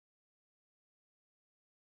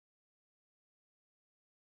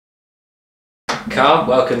Carl,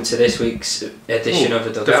 welcome to this week's edition of the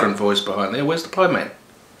Dugout. Different voice behind there. Where's the pie man?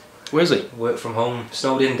 Where's he? Work from home.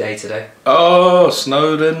 Snowed in day today. Oh,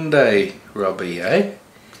 snowed in day, Robbie, eh?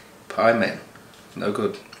 Pie man. No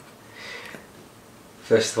good.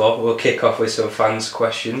 First of all, we'll kick off with some fans'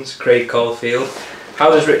 questions. Craig Caulfield, how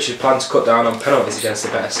does Richard plan to cut down on penalties against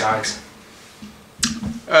the better sides?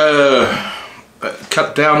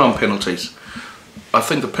 Cut down on penalties. I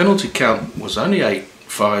think the penalty count was only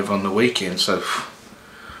 8-5 on the weekend, so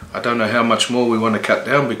I don't know how much more we want to cut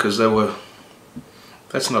down, because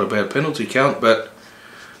that's not a bad penalty count, but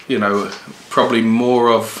you know, probably more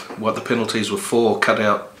of what the penalties were for, cut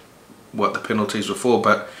out what the penalties were for.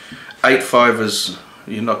 But 8-5 is,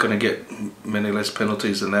 you're not going to get many less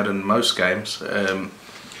penalties than that in most games.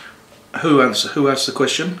 Who asked the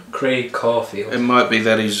question? Craig Caulfield. It might be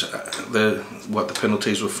that he's what the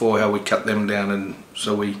penalties were for, how we cut them down, and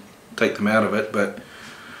so we take them out of it. But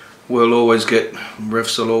we'll always get,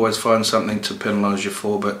 refs will always find something to penalise you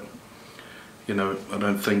for. But you know, I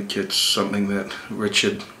don't think it's something that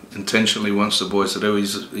Richard intentionally wants the boys to do.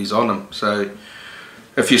 He's on them. So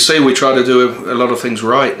if you see, we try to do a lot of things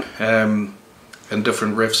right, and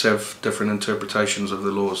different refs have different interpretations of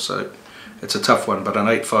the laws. So it's a tough one, but an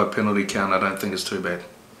 8-5 penalty count I don't think is too bad.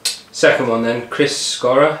 Second one then, Chris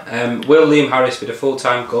Scorer. Will Liam Harris be the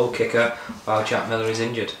full-time goal kicker while Jack Miller is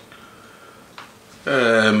injured?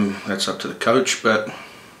 That's up to the coach, but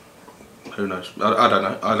who knows? I don't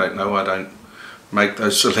know. I don't make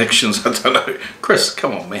those selections. I don't know. Chris,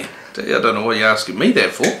 come on, man. I don't know what you're asking me there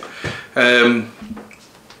for.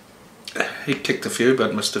 He kicked a few,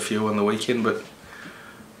 but missed a few on the weekend, but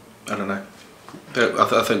I don't know.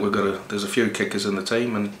 I think there's a few kickers in the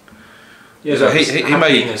team, and he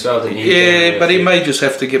may as well, didn't he? Yeah, but he may just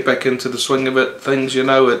have to get back into the swing of it. Things, you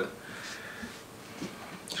know,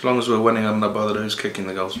 as long as we're winning, I'm not bothered who's kicking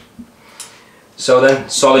the goals. So then,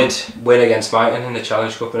 solid win against Mighton in the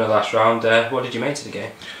Challenge Cup in the last round. What did you make of the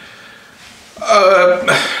game?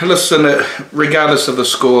 Listen, regardless of the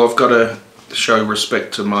score, I've got to show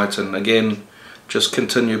respect to Mighton. Again, just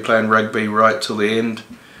continue playing rugby right till the end.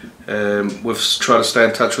 We've tried to stay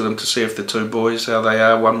in touch with them to see if the two boys, how they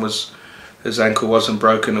are. One was, his ankle wasn't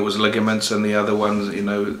broken, it was ligaments, and the other one, you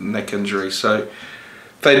know, neck injury. So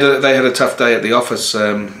they had a tough day at the office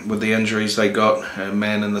with the injuries they got,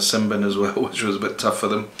 Man and the Simbin as well, which was a bit tough for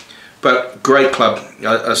them. But great club.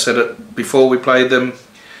 I said it before we played them,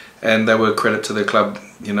 and they were a credit to their club.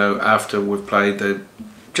 You know, after we've played,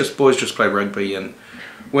 boys just play rugby, and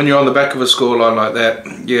when you're on the back of a scoreline like that,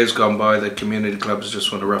 years gone by, the community clubs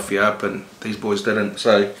just want to rough you up, and these boys didn't.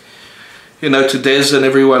 So, you know, to Des and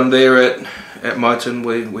everyone there at Mighton,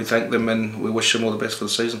 we thank them and we wish them all the best for the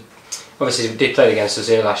season. Obviously, they did play against us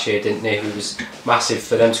here last year, didn't they? It was massive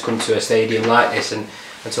for them to come to a stadium like this and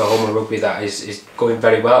to a home of rugby that is going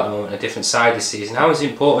very well at the moment, a different side this season. How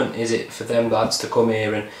important is it for them lads to come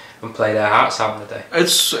here and play their hearts out on the day?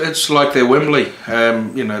 It's like their Wembley,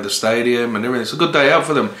 you know, the stadium and everything. It's a good day out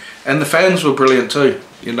for them, and the fans were brilliant too,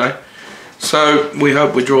 you know. So we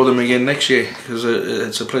hope we draw them again next year, because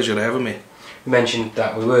it's a pleasure to have them here. You mentioned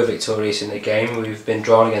that we were victorious in the game. We've been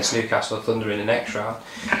drawn against Newcastle Thunder in the next round.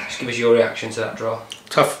 Just give us your reaction to that draw.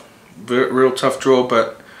 Tough, real tough draw,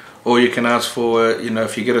 but all you can ask for, you know,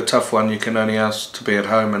 if you get a tough one, you can only ask to be at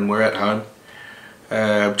home, and we're at home.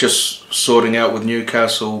 Just sorting out with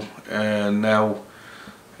Newcastle, and now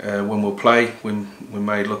when we'll play, we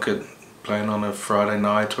may look at playing on a Friday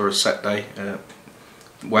night or a Saturday,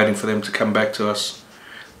 waiting for them to come back to us.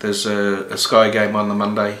 There's a Sky game on the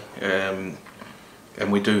Monday,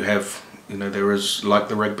 and we do have, you know, there is, like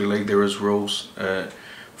the rugby league, there is rules,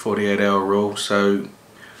 48-hour rule. So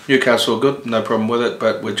Newcastle are good, no problem with it,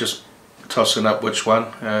 but we're just tossing up which one.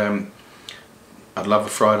 I'd love a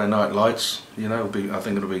Friday night lights, you know. I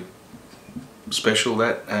think it'll be special,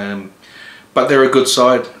 that. But they're a good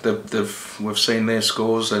side. We've seen their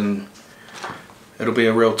scores, and it'll be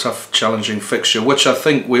a real tough, challenging fixture, which I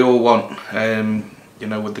think we all want. You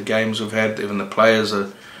know, with the games we've had, even the players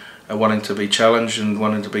are wanting to be challenged and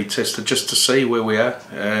wanting to be tested, just to see where we are.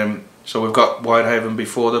 So we've got Whitehaven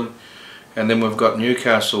before them, and then we've got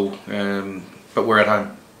Newcastle, but we're at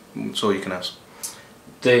home. That's all you can ask.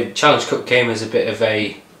 The Challenge Cup came as a bit of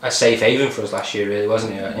a safe haven for us last year, really,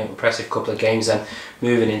 wasn't it? An impressive couple of games, then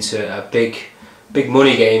moving into a big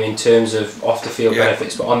money game in terms of off the field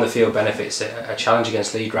benefits, but on the field benefits, a challenge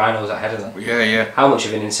against Leeds Rhinos ahead of them. Yeah. How much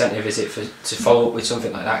of an incentive is it to follow up with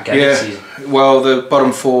something like that again this season? Well, the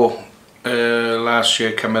bottom four last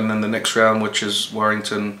year come in the next round, which is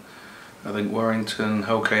Warrington, I think Warrington,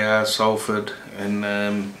 Hull KR, Salford, and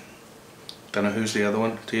don't know who's the other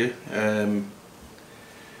one to you.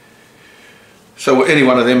 So any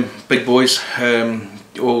one of them big boys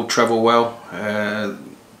all travel well.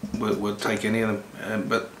 We'll take any of them,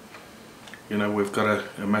 but you know, we've got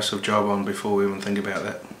a massive job on before we even think about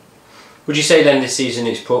that. Would you say then this season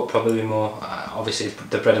it's probably more, obviously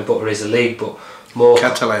the bread and butter is the league, but more...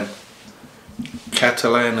 Catalan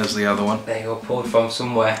is the other one. There you go, pulled from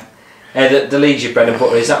somewhere. The league's your bread and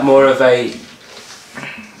butter. Is that more of a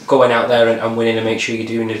going out there and winning and make sure you're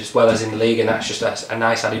doing it as well as in the league, and that's just a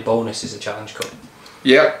nice added bonus as a Challenge Cup?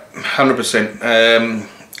 Yeah, 100%.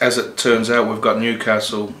 As it turns out, we've got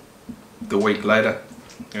Newcastle the week later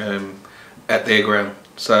at their ground.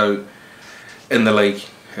 So in the league,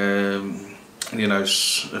 you know,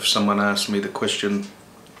 if someone asked me the question,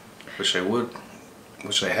 which they would,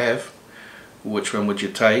 which they have, which one would you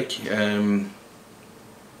take? I'd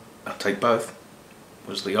take both,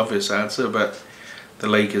 was the obvious answer, but the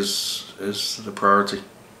league is the priority.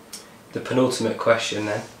 The penultimate question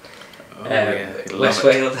then. Oh, yeah, West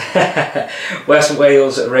Wales. West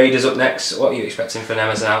Wales Raiders up next. What are you expecting for them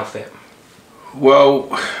as an outfit? Well,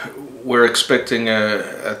 we're expecting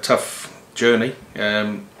a tough journey.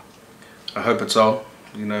 I hope it's on.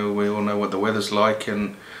 You know, we all know what the weather's like,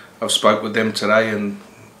 and I've spoke with them today, and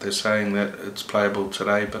they're saying that it's playable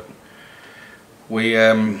today. But we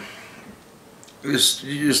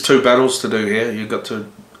there's two battles to do here. You've got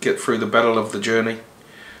to get through the battle of the journey,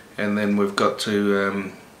 and then we've got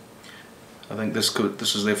to. I think this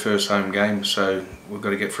is their first home game, so we've got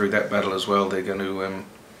to get through that battle as well. They're going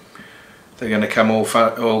to come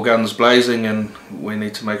all guns blazing, and we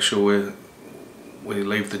need to make sure we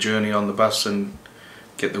leave the journey on the bus and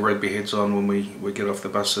get the rugby heads on when we get off the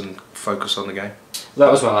bus and focus on the game. Well,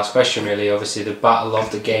 that was my last question really, obviously the battle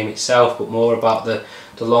of the game itself, but more about the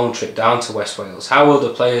long trip down to West Wales. How will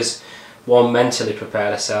the players, one, mentally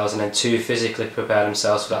prepare themselves, and then two, physically prepare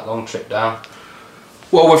themselves for that long trip down?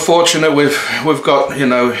 Well, we're fortunate we've got, you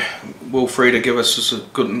know, Wilfried to give us a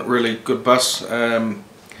really good bus.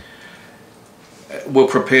 We'll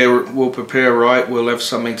prepare right. We'll have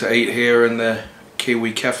something to eat here in the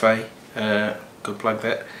Kiwi Cafe. Good plug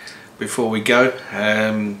that before we go.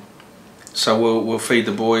 So we'll feed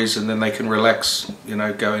the boys, and then they can relax, you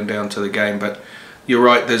know, going down to the game. But you're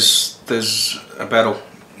right. There's a battle.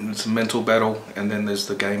 It's a mental battle, and then there's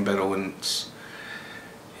the game battle, and it's,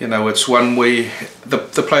 you know, it's one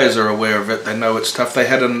the players are aware of it. They know it's tough. They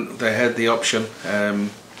had the option,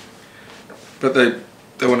 but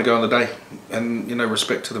they want to go on the day, and you know,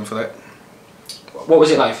 respect to them for that. What was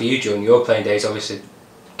it like for you during your playing days? Obviously,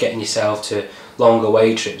 getting yourself to long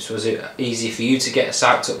away trips. Was it easy for you to get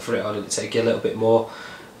psyched up for it, or did it take you a little bit more?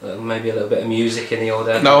 Maybe a little bit of music in the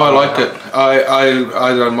order. No, I liked it.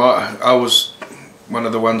 I don't mind. I was one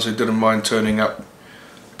of the ones who didn't mind turning up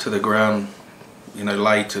to the ground, you know,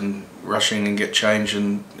 late and rushing and get changed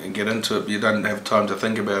and get into it. You don't have time to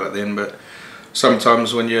think about it then, but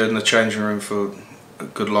sometimes when you're in the changing room for a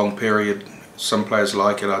good long period, some players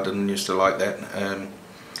like it. I didn't used to like that,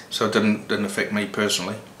 so it didn't affect me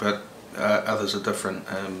personally, but others are different.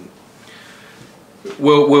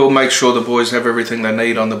 We'll make sure the boys have everything they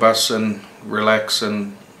need on the bus and relax,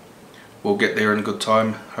 and we'll get there in good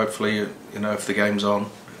time. Hopefully, you know, if the game's on.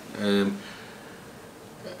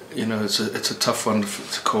 You know, it's a tough one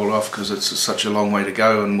to call off because it's such a long way to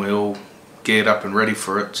go, and we're all geared up and ready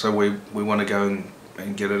for it. So we want to go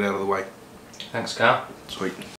and get it out of the way. Thanks, Carl. Sweet.